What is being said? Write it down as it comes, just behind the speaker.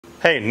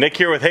Hey, Nick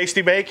here with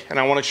Hasty Bake, and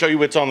I want to show you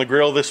what's on the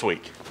grill this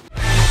week.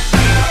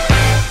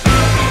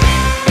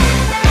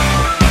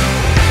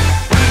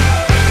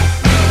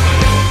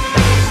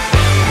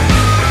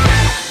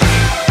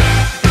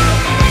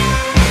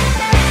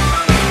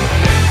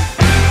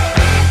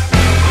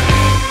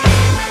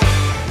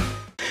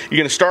 You're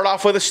gonna start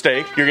off with a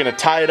steak, you're gonna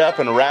tie it up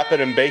and wrap it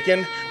in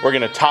bacon, we're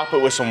gonna top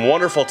it with some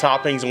wonderful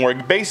toppings, and we're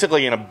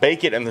basically gonna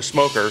bake it in the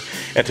smoker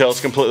until it's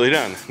completely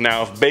done.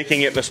 Now, if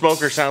baking it in the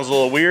smoker sounds a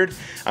little weird,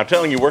 I'm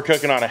telling you, we're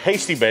cooking on a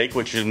Hasty Bake,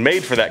 which is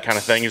made for that kind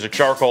of thing, is a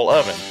charcoal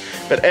oven.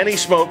 But any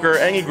smoker,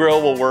 any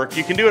grill will work.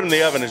 You can do it in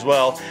the oven as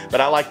well,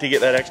 but I like to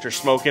get that extra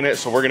smoke in it,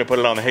 so we're gonna put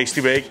it on the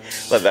Hasty Bake,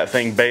 let that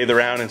thing bathe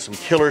around in some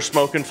killer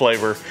smoke and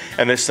flavor,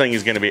 and this thing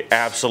is gonna be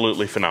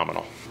absolutely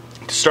phenomenal.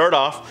 To start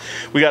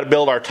off, we got to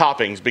build our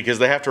toppings because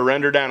they have to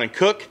render down and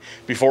cook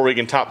before we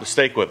can top the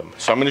steak with them.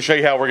 So I'm going to show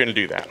you how we're going to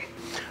do that.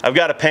 I've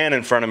got a pan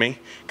in front of me.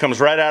 It comes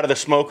right out of the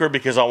smoker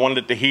because I wanted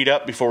it to heat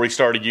up before we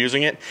started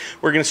using it.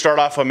 We're going to start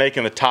off by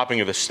making the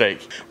topping of the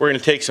steak. We're going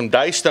to take some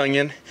diced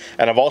onion,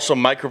 and I've also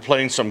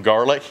microplaned some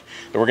garlic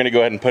that we're going to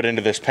go ahead and put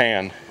into this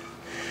pan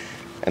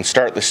and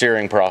start the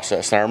searing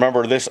process. Now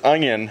remember, this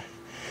onion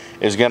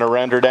is going to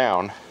render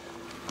down,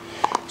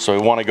 so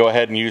we want to go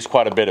ahead and use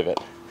quite a bit of it.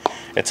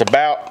 It's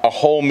about a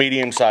whole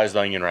medium-sized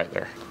onion right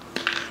there.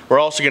 We're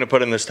also going to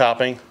put in this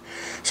topping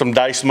some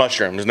diced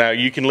mushrooms. Now,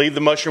 you can leave the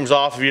mushrooms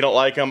off if you don't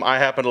like them. I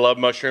happen to love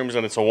mushrooms,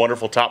 and it's a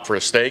wonderful top for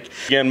a steak.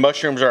 Again,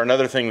 mushrooms are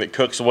another thing that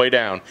cooks way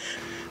down.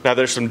 Now,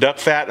 there's some duck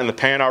fat in the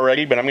pan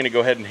already, but I'm going to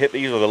go ahead and hit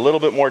these with a little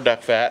bit more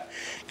duck fat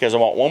because I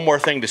want one more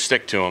thing to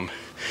stick to them,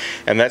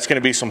 and that's going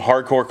to be some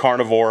Hardcore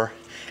Carnivore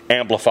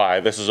Amplify.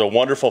 This is a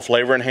wonderful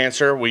flavor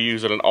enhancer. We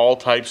use it in all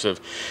types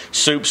of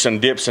soups and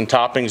dips and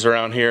toppings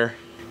around here.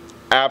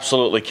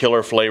 Absolutely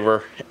killer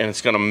flavor, and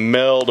it's going to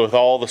meld with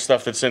all the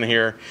stuff that's in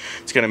here.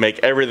 It's going to make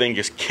everything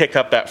just kick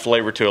up that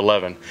flavor to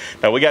 11.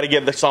 Now we got to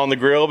get this on the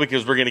grill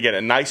because we're going to get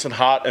it nice and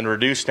hot and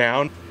reduced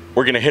down.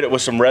 We're going to hit it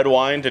with some red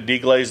wine to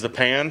deglaze the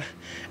pan,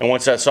 and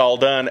once that's all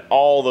done,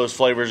 all those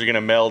flavors are going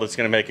to meld. It's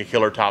going to make a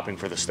killer topping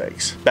for the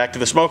steaks. Back to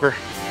the smoker.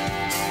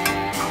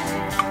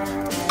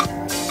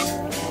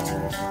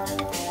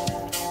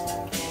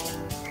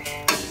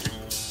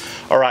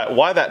 All right,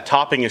 while that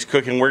topping is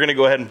cooking, we're gonna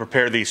go ahead and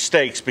prepare these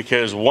steaks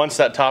because once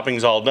that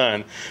topping's all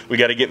done, we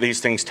gotta get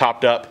these things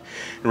topped up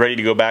and ready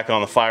to go back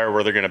on the fire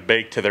where they're gonna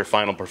bake to their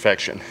final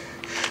perfection.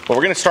 What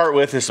we're gonna start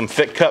with is some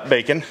thick cut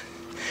bacon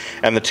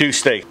and the two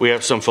steaks. We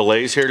have some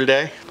fillets here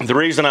today. The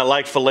reason I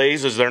like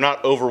fillets is they're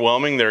not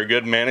overwhelming. They're a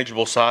good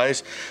manageable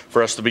size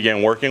for us to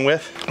begin working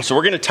with. So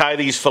we're gonna tie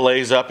these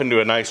fillets up into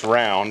a nice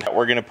round.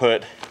 We're gonna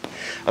put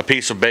a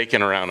piece of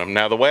bacon around them.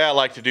 Now the way I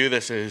like to do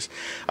this is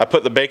I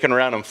put the bacon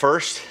around them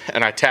first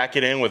and I tack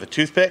it in with a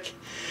toothpick,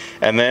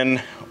 and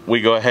then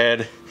we go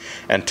ahead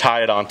and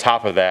tie it on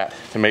top of that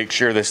to make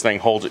sure this thing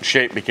holds its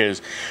shape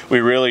because we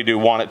really do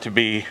want it to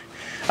be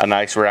a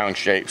nice round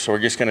shape. So we're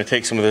just going to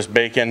take some of this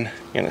bacon,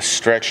 going to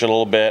stretch it a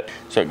little bit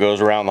so it goes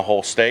around the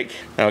whole steak.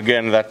 Now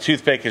again, that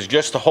toothpick is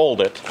just to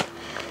hold it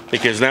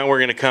because now we're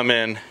going to come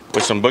in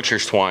with some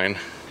butcher's twine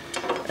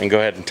and go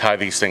ahead and tie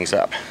these things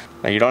up.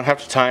 Now you don't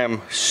have to tie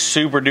them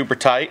super duper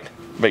tight,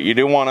 but you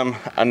do want them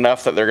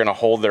enough that they're going to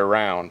hold their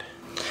round.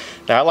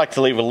 Now I like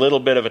to leave a little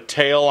bit of a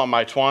tail on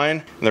my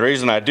twine, and the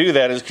reason I do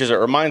that is because it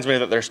reminds me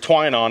that there's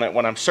twine on it.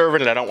 When I'm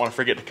serving it, I don't want to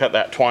forget to cut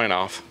that twine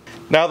off.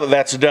 Now that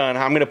that's done,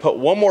 I'm going to put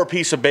one more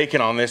piece of bacon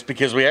on this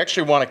because we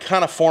actually want to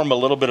kind of form a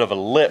little bit of a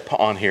lip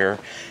on here,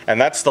 and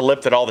that's the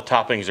lip that all the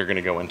toppings are going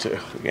to go into.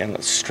 Again,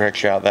 let's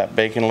stretch out that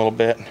bacon a little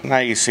bit. Now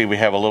you see we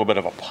have a little bit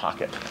of a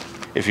pocket.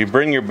 If you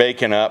bring your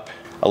bacon up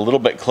a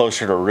little bit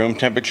closer to room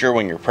temperature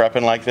when you're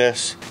prepping like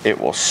this, it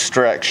will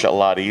stretch a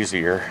lot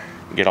easier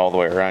and get all the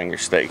way around your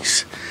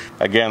steaks.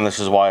 Again, this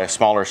is why a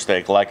smaller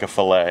steak like a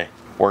fillet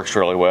works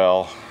really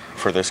well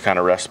for this kind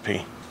of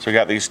recipe. So we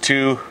got these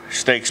two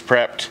steaks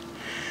prepped,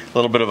 a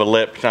little bit of a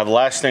lip. Now the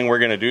last thing we're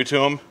going to do to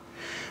them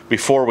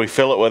before we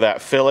fill it with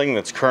that filling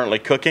that's currently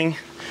cooking,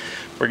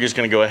 we're just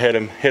going to go ahead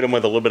and hit them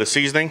with a little bit of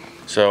seasoning.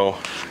 So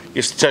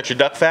just a touch of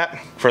duck fat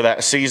for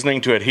that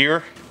seasoning to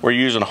adhere. We're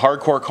using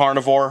Hardcore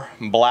Carnivore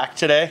Black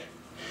today.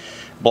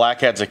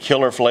 Black adds a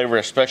killer flavor,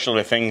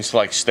 especially to things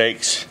like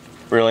steaks.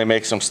 Really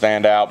makes them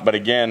stand out. But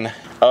again,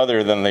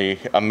 other than the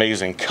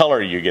amazing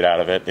color you get out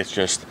of it, it's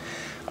just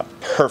a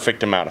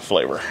perfect amount of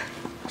flavor.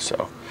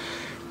 So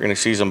we're going to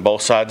season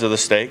both sides of the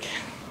steak.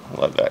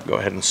 Let that go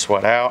ahead and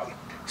sweat out.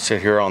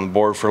 Sit here on the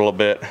board for a little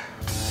bit.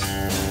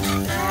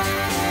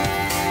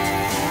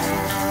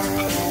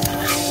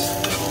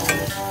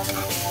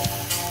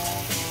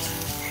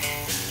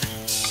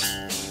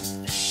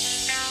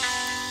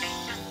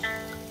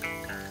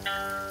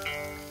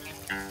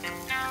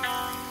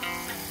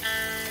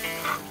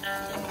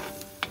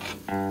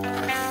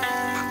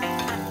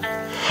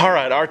 All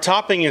right, our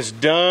topping is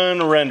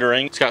done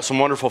rendering. It's got some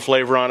wonderful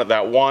flavor on it.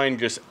 That wine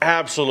just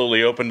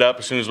absolutely opened up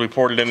as soon as we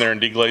poured it in there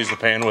and deglazed the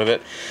pan with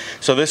it.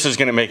 So this is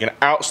gonna make an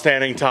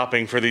outstanding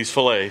topping for these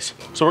fillets.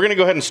 So we're gonna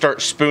go ahead and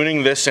start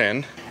spooning this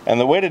in. And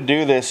the way to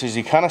do this is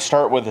you kind of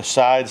start with the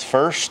sides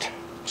first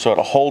so it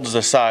holds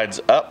the sides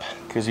up,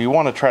 because you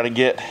want to try to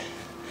get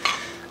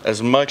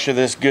as much of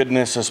this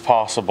goodness as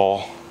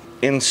possible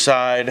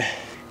inside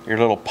your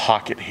little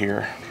pocket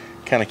here.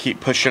 Kind of keep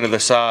pushing to the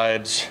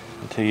sides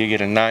until you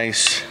get a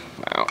nice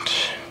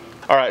amount.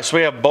 All right, so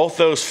we have both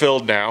those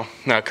filled now.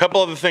 Now, a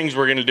couple other things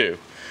we're gonna do.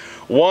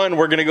 One,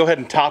 we're gonna go ahead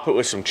and top it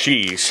with some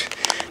cheese.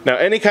 Now,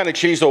 any kind of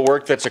cheese will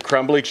work that's a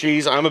crumbly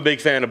cheese. I'm a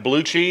big fan of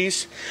blue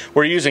cheese.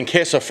 We're using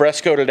Queso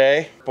Fresco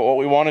today, but what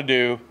we wanna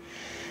do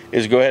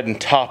is go ahead and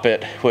top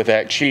it with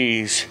that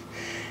cheese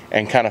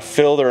and kind of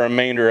fill the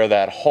remainder of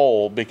that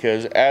hole,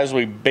 because as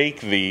we bake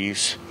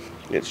these,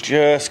 it's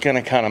just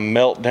gonna kind of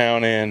melt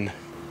down in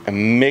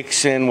and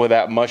mix in with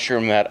that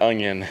mushroom, that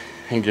onion,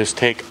 and just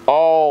take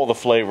all the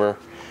flavor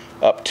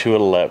up to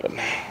 11.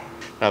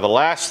 Now the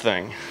last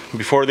thing,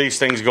 before these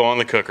things go on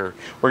the cooker,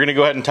 we're gonna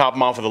go ahead and top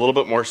them off with a little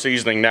bit more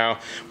seasoning. Now,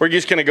 we're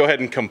just gonna go ahead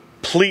and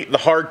complete the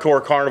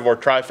Hardcore Carnivore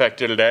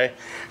trifecta today.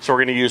 So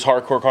we're gonna use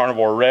Hardcore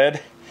Carnivore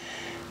Red.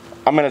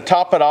 I'm gonna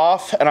top it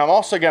off, and I'm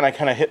also gonna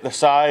kind of hit the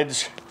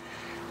sides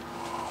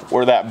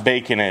where that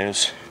bacon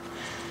is,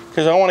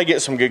 because I wanna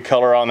get some good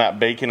color on that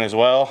bacon as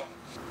well.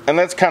 And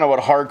that's kind of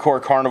what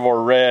Hardcore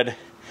Carnivore Red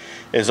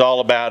is all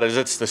about, is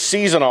it's the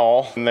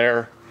seasonal in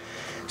their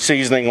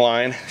seasoning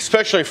line,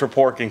 especially for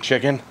pork and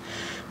chicken.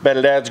 But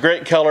it adds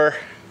great color,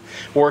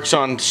 works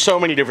on so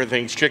many different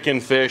things,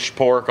 chicken, fish,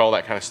 pork, all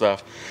that kind of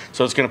stuff.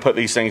 So it's gonna put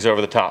these things over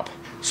the top.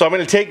 So I'm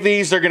gonna take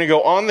these, they're gonna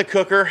go on the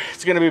cooker.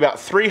 It's gonna be about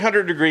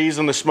 300 degrees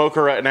in the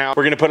smoker right now.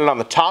 We're gonna put it on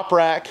the top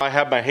rack. I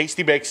have my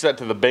Hasty Bake set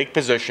to the bake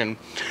position.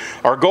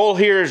 Our goal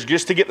here is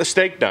just to get the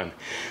steak done.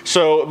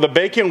 So the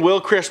bacon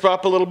will crisp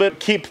up a little bit.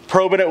 Keep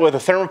probing it with a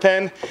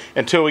thermopen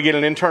until we get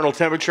an internal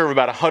temperature of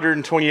about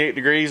 128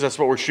 degrees. That's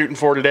what we're shooting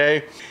for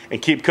today.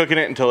 And keep cooking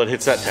it until it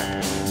hits that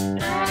temp.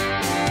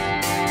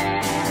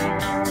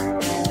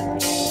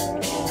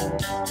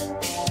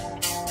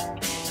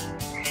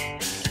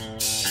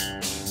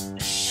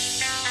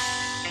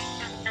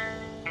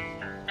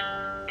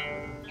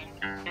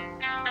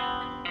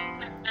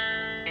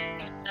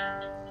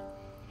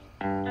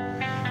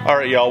 All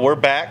right, y'all, we're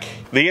back.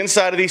 The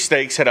inside of these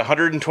steaks had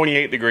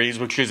 128 degrees,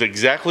 which is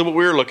exactly what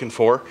we were looking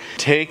for.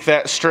 Take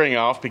that string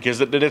off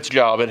because it did its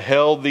job. It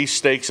held these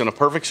steaks in a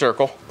perfect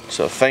circle.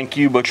 So thank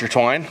you, Butcher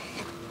Twine.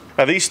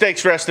 Now these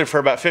steaks rested for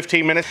about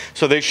 15 minutes,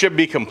 so they should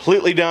be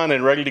completely done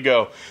and ready to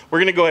go. We're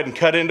gonna go ahead and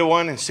cut into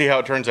one and see how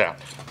it turns out.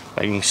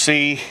 Now you can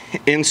see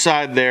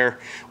inside there,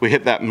 we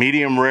hit that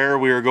medium rare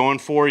we were going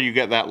for. You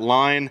got that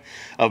line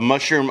of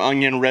mushroom,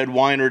 onion, red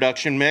wine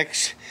reduction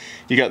mix.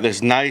 You got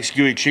this nice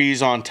gooey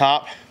cheese on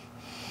top.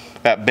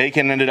 That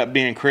bacon ended up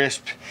being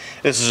crisp.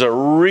 This is a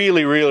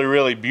really, really,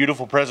 really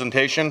beautiful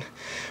presentation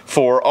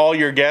for all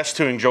your guests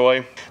to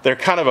enjoy. They're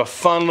kind of a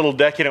fun little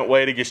decadent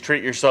way to just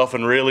treat yourself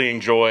and really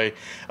enjoy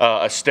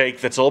a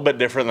steak that's a little bit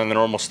different than the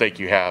normal steak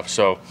you have.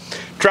 So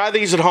try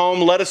these at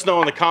home. Let us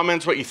know in the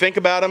comments what you think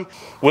about them.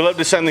 We love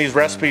to send these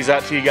recipes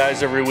out to you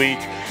guys every week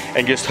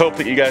and just hope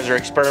that you guys are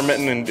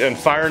experimenting and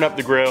firing up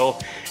the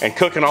grill and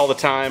cooking all the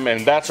time.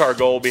 And that's our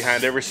goal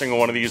behind every single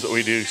one of these that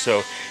we do.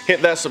 So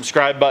hit that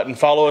subscribe button,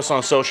 follow us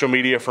on social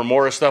media for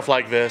more stuff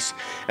like this.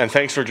 And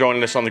thanks for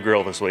joining us on the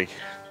grill this week.